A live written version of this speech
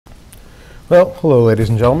Well, hello ladies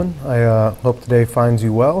and gentlemen. I hope today finds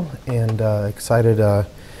you well and excited,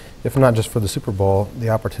 if not just for the Super Bowl, the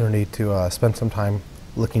opportunity to spend some time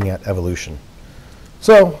looking at evolution.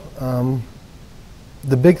 So,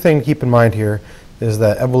 the big thing to keep in mind here is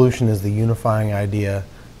that evolution is the unifying idea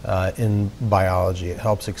in biology. It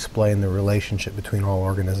helps explain the relationship between all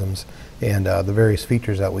organisms and the various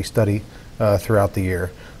features that we study throughout the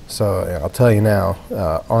year. So I'll tell you now,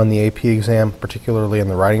 on the AP exam, particularly in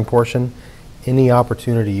the writing portion, any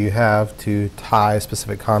opportunity you have to tie a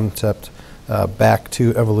specific concept back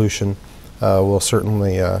to evolution will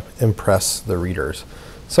certainly impress the readers.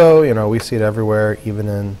 So, we see it everywhere, even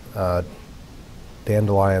in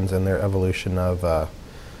dandelions and their evolution of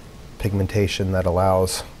pigmentation that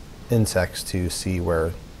allows insects to see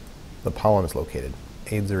where the pollen is located.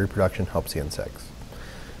 Aids the reproduction, helps the insects.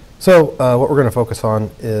 So what we're going to focus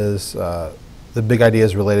on is the big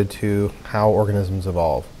ideas related to how organisms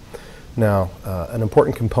evolve. Now, an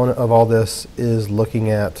important component of all this is looking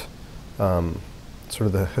at sort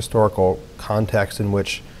of the historical context in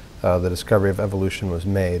which the discovery of evolution was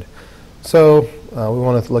made. So we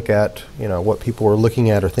want to look at what people were looking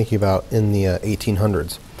at or thinking about in the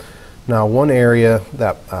 1800s. Now, one area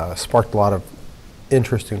that sparked a lot of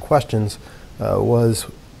interest and questions was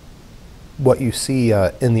what you see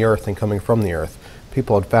in the earth and coming from the earth.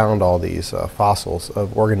 People had found all these fossils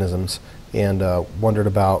of organisms and wondered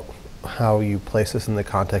about how you place this in the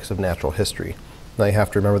context of natural history. Now you have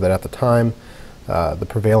to remember that at the time, the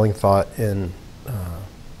prevailing thought in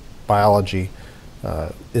biology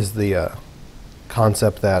is the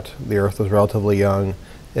concept that the earth was relatively young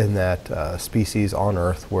and that species on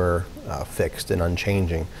earth were fixed and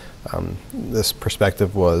unchanging. This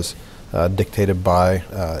perspective was dictated by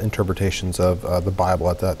interpretations of the Bible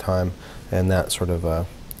at that time, and that sort of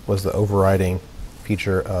was the overriding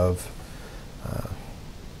feature of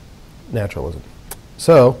naturalism.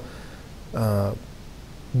 So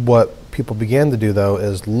what people began to do, though,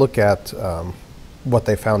 is look at what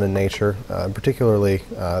they found in nature, particularly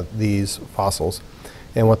these fossils.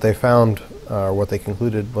 And what they found, or what they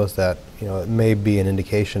concluded, was that it may be an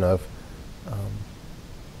indication of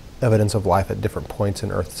evidence of life at different points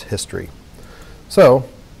in Earth's history. So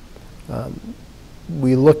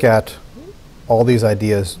we look at all these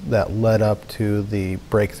ideas that led up to the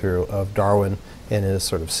breakthrough of Darwin and his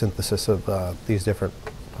sort of synthesis of these different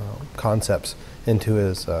concepts into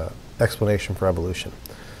his explanation for evolution.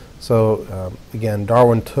 So again,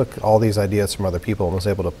 Darwin took all these ideas from other people and was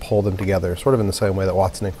able to pull them together, sort of in the same way that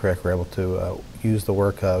Watson and Crick were able to use the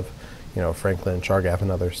work of Franklin and Chargaff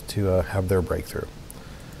and others to have their breakthrough.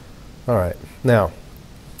 All right, now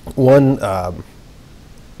one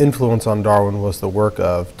influence on Darwin was the work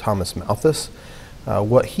of Thomas Malthus.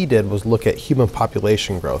 What he did was look at human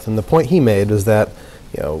population growth, and the point he made is that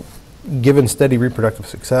given steady reproductive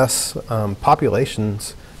success,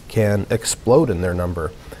 populations can explode in their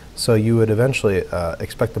number. So you would eventually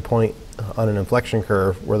expect a point on an inflection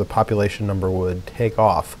curve where the population number would take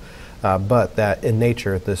off, but that in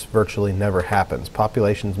nature this virtually never happens.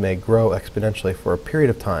 Populations may grow exponentially for a period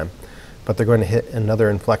of time, but they're going to hit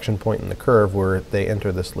another inflection point in the curve where they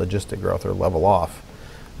enter this logistic growth or level off.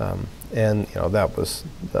 And that was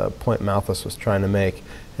the point Malthus was trying to make,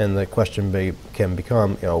 and the question can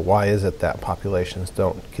become, why is it that populations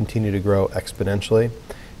don't continue to grow exponentially?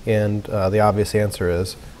 And the obvious answer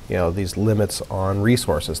is, these limits on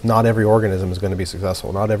resources. Not every organism is going to be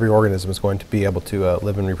successful. Not every organism is going to be able to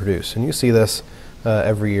live and reproduce. And you see this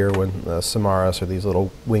every year when samaras, or these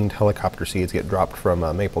little winged helicopter seeds, get dropped from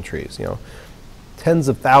maple trees. Tens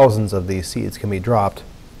of thousands of these seeds can be dropped,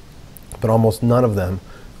 but almost none of them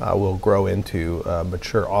will grow into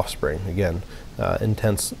mature offspring. Again,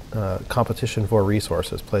 intense competition for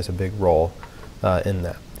resources plays a big role in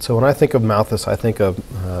that. So when I think of Malthus, I think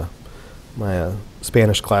of my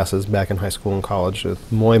Spanish classes back in high school and college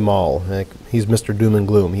with Muy Mal. He's Mr. Doom and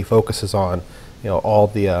Gloom. He focuses on all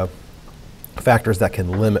the factors that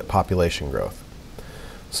can limit population growth.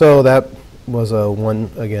 So that was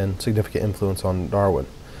one, again, significant influence on Darwin.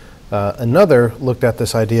 Another looked at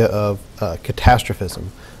this idea of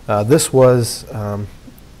catastrophism. This was an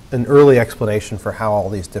early explanation for how all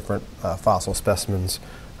these different fossil specimens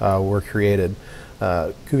were created.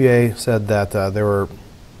 Cuvier said that there were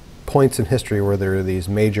points in history where there were these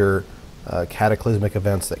major cataclysmic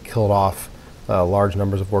events that killed off large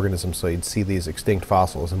numbers of organisms, so you'd see these extinct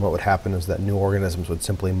fossils, and what would happen is that new organisms would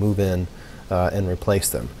simply move in and replace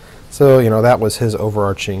them. So that was his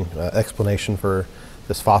overarching explanation for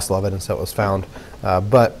this fossil evidence that was found,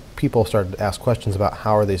 but people started to ask questions about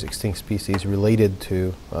how are these extinct species related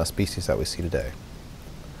to species that we see today.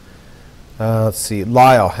 Let's see,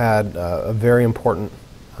 Lyell had a very important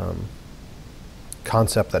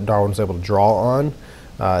concept that Darwin was able to draw on.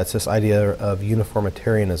 It's this idea of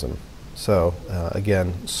uniformitarianism. So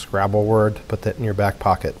again, Scrabble word, put that in your back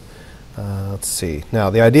pocket. Let's see. Now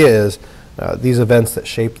the idea is these events that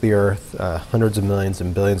shaped the Earth hundreds of millions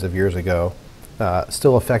and billions of years ago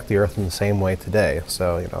still affect the Earth in the same way today.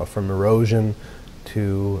 So from erosion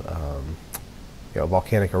to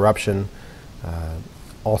volcanic eruption,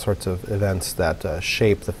 all sorts of events that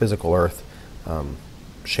shape the physical Earth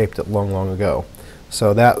shaped it long, long ago.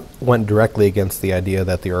 So that went directly against the idea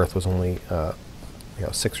that the Earth was only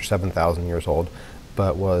 6,000 or 7,000 years old,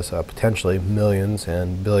 but was potentially millions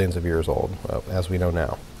and billions of years old, as we know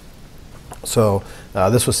now. So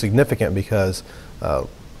this was significant because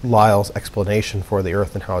Lyell's explanation for the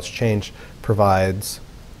Earth and how it's changed provides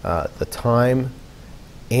the time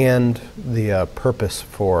and the purpose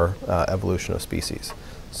for evolution of species.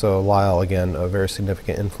 So Lyell, again, a very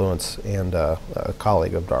significant influence and a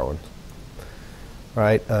colleague of Darwin. All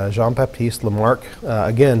right, Jean-Baptiste Lamarck,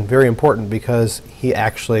 again, very important because he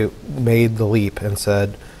actually made the leap and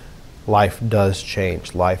said life does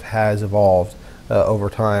change. Life has evolved over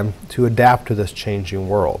time to adapt to this changing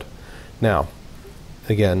world. Now,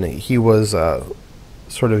 again, he was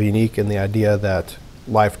sort of unique in the idea that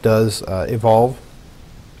life does evolve,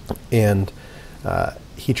 and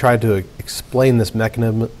he tried to explain this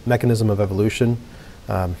mechanism of evolution.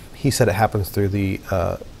 He said it happens through the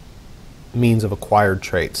means of acquired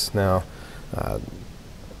traits. Now,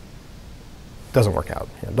 doesn't work out.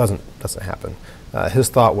 It doesn't happen. His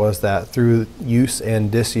thought was that through use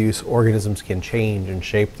and disuse, organisms can change and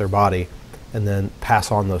shape their body, and then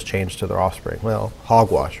pass on those changes to their offspring. Well,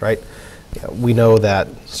 hogwash, right? We know that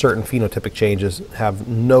certain phenotypic changes have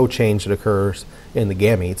no change that occurs in the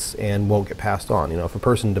gametes and won't get passed on. If a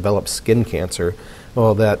person develops skin cancer,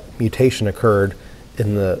 well, that mutation occurred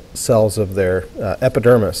in the cells of their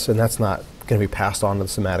epidermis, and that's not going to be passed on to the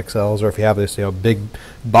somatic cells. Or if you have this big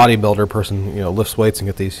bodybuilder person lifts weights and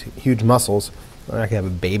get these huge muscles, they're not going to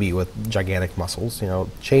have a baby with gigantic muscles.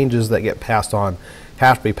 Changes that get passed on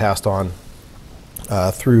have to be passed on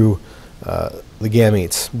through the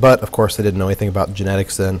gametes. But of course they didn't know anything about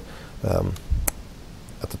genetics then.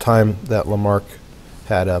 At the time that Lamarck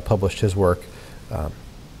had published his work,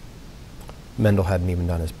 Mendel hadn't even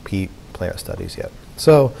done his plant studies yet.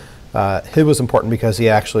 So it was important because he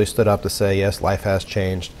actually stood up to say, yes, life has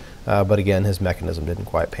changed, but again, his mechanism didn't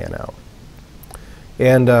quite pan out.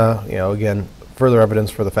 And again, further evidence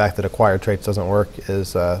for the fact that acquired traits doesn't work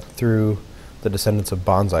is through the descendants of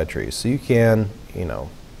bonsai trees. So you can,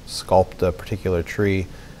 sculpt a particular tree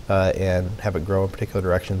and have it grow in particular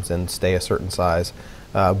directions and stay a certain size.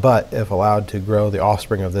 But if allowed to grow, the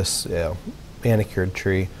offspring of this manicured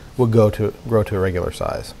tree would grow to a regular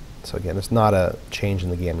size. So again, it's not a change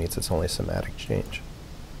in the gametes, it's only a somatic change.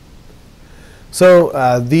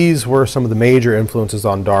 So these were some of the major influences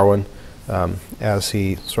on Darwin as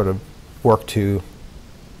he sort of worked to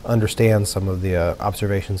understand some of the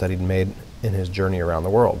observations that he'd made in his journey around the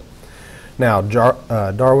world. Now,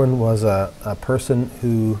 Darwin was a person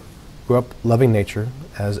who grew up loving nature,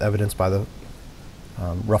 as evidenced by the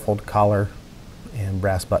ruffled collar and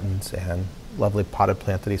brass buttons and lovely potted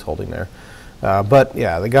plant that he's holding there. But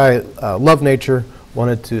yeah, the guy loved nature,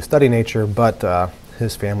 wanted to study nature, but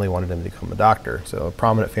his family wanted him to become a doctor. So a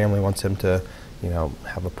prominent family wants him to,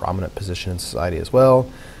 have a prominent position in society as well.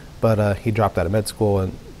 But he dropped out of med school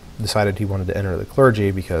and decided he wanted to enter the clergy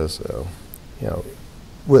because,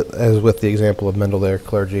 as with the example of Mendel there,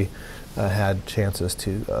 clergy had chances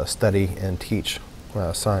to study and teach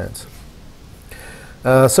science.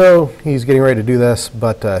 So he's getting ready to do this,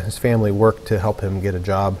 but his family worked to help him get a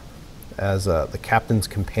job as the captain's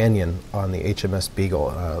companion on the HMS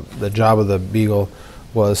Beagle. The job of the Beagle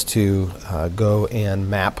was to go and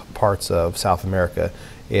map parts of South America,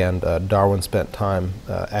 and Darwin spent time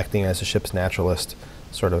acting as a ship's naturalist,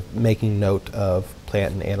 sort of making note of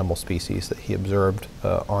plant and animal species that he observed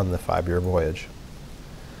on the 5-year voyage.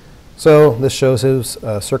 So this shows his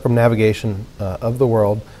circumnavigation of the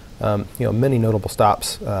world. Many notable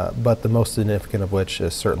stops, but the most significant of which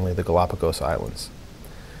is certainly the Galapagos Islands.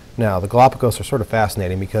 Now, the Galapagos are sort of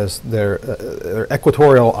fascinating because they're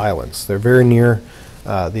equatorial islands. They're very near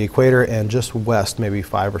the equator and just west, maybe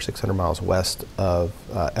 500 or 600 miles west of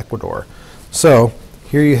Ecuador. So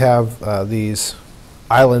here you have these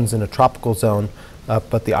islands in a tropical zone,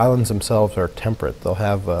 but the islands themselves are temperate. They'll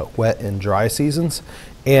have wet and dry seasons,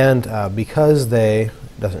 and because they,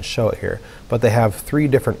 doesn't show it here, but they have 3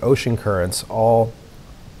 different ocean currents all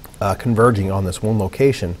converging on this one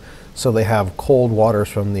location. So they have cold waters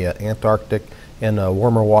from the Antarctic and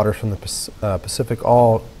warmer waters from the Pacific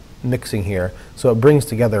all mixing here. So it brings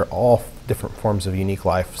together all different forms of unique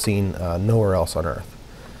life seen nowhere else on Earth.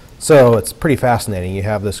 So it's pretty fascinating. You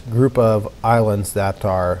have this group of islands that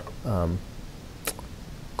are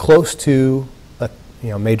close to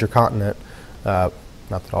a major continent, not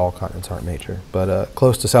that all continents aren't major, but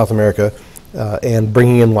close to South America, and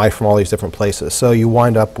bringing in life from all these different places. So you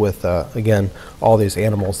wind up with, again, all these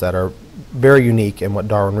animals that are very unique, and what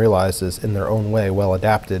Darwin realized is in their own way well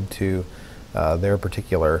adapted to their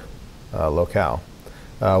particular locale.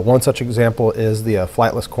 One such example is the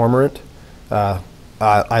flightless cormorant.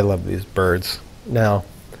 I love these birds. Now,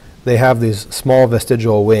 they have these small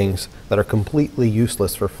vestigial wings that are completely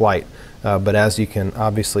useless for flight, but as you can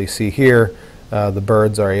obviously see here, the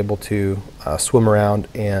birds are able to swim around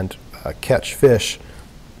and catch fish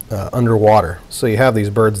underwater. So you have these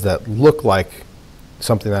birds that look like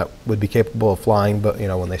something that would be capable of flying, but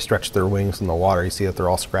when they stretch their wings in the water, you see that they're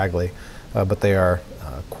all scraggly, but they are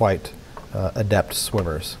quite adept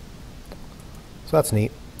swimmers. So that's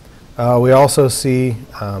neat. We also see,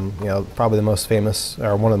 probably the most famous,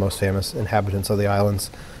 or one of the most famous inhabitants of the islands,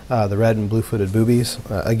 the red and blue-footed boobies.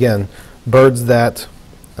 Again, birds that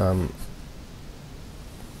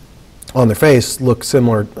on their face look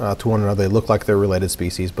similar to one another. They look like they're related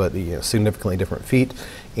species, but significantly different feet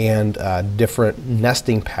and different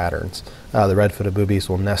nesting patterns. The red-footed boobies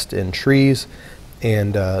will nest in trees,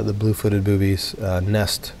 and the blue-footed boobies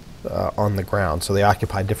nest on the ground. So they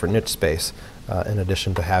occupy different niche space in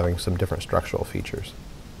addition to having some different structural features.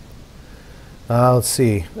 Let's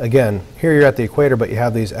see. Again, here you're at the equator, but you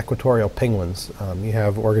have these equatorial penguins. You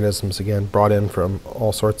have organisms, again, brought in from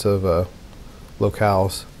all sorts of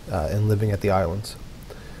locales and living at the islands.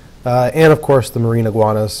 And of course, the marine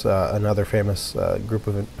iguanas, another famous group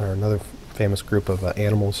of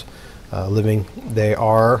animals living. They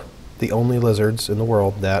are the only lizards in the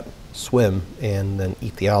world that swim and then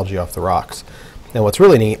eat the algae off the rocks. Now, what's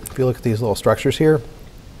really neat, if you look at these little structures here,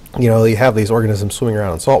 you have these organisms swimming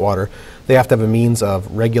around in salt water. They have to have a means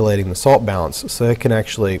of regulating the salt balance, so it can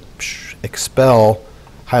actually expel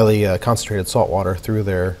highly concentrated salt water through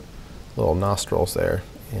their little nostrils there.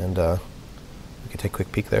 And we can take a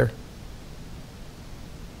quick peek there.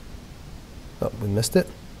 Oh, we missed it?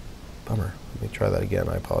 Bummer. Let me try that again.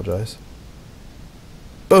 I apologize.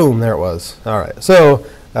 Boom, there it was. All right. So,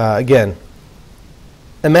 again,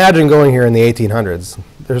 imagine going here in the 1800s.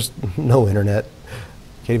 There's no internet.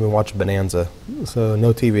 Can't even watch Bonanza. So,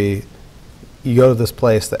 no TV. You go to this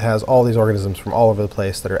place that has all these organisms from all over the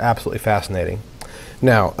place that are absolutely fascinating.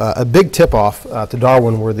 Now, a big tip-off to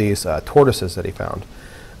Darwin were these tortoises that he found.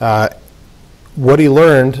 What he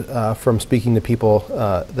learned from speaking to people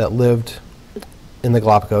that lived in the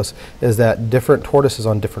Galapagos is that different tortoises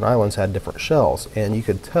on different islands had different shells, and you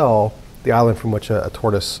could tell the island from which a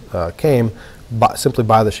tortoise came simply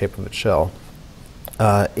by the shape of its shell.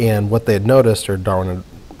 And what they had noticed, or Darwin had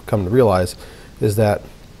come to realize, is that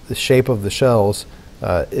the shape of the shells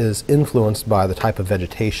is influenced by the type of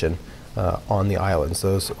vegetation on the islands.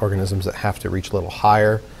 Those organisms that have to reach a little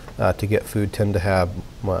higher to get food tend to have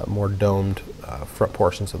more domed front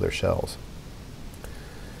portions of their shells.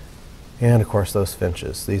 And of course those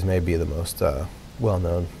finches. These may be the most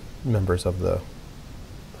well-known members of the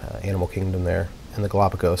animal kingdom there in the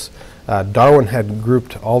Galapagos. Darwin had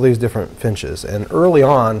grouped all these different finches, and early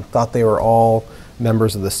on thought they were all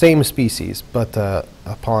members of the same species, but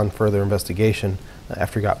upon further investigation,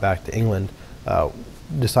 after he got back to England,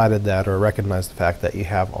 decided that, or recognized the fact that you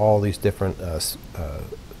have all these different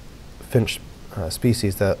finch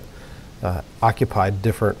species that occupy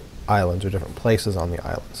different islands or different places on the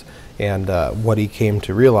islands. And what he came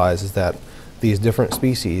to realize is that these different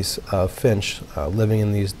species of finch living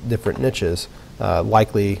in these different niches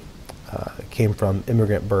likely came from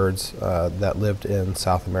immigrant birds that lived in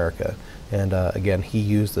South America. And again, he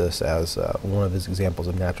used this as one of his examples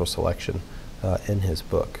of natural selection in his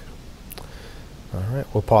book. All right,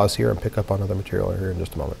 we'll pause here and pick up on other material here in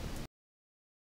just a moment.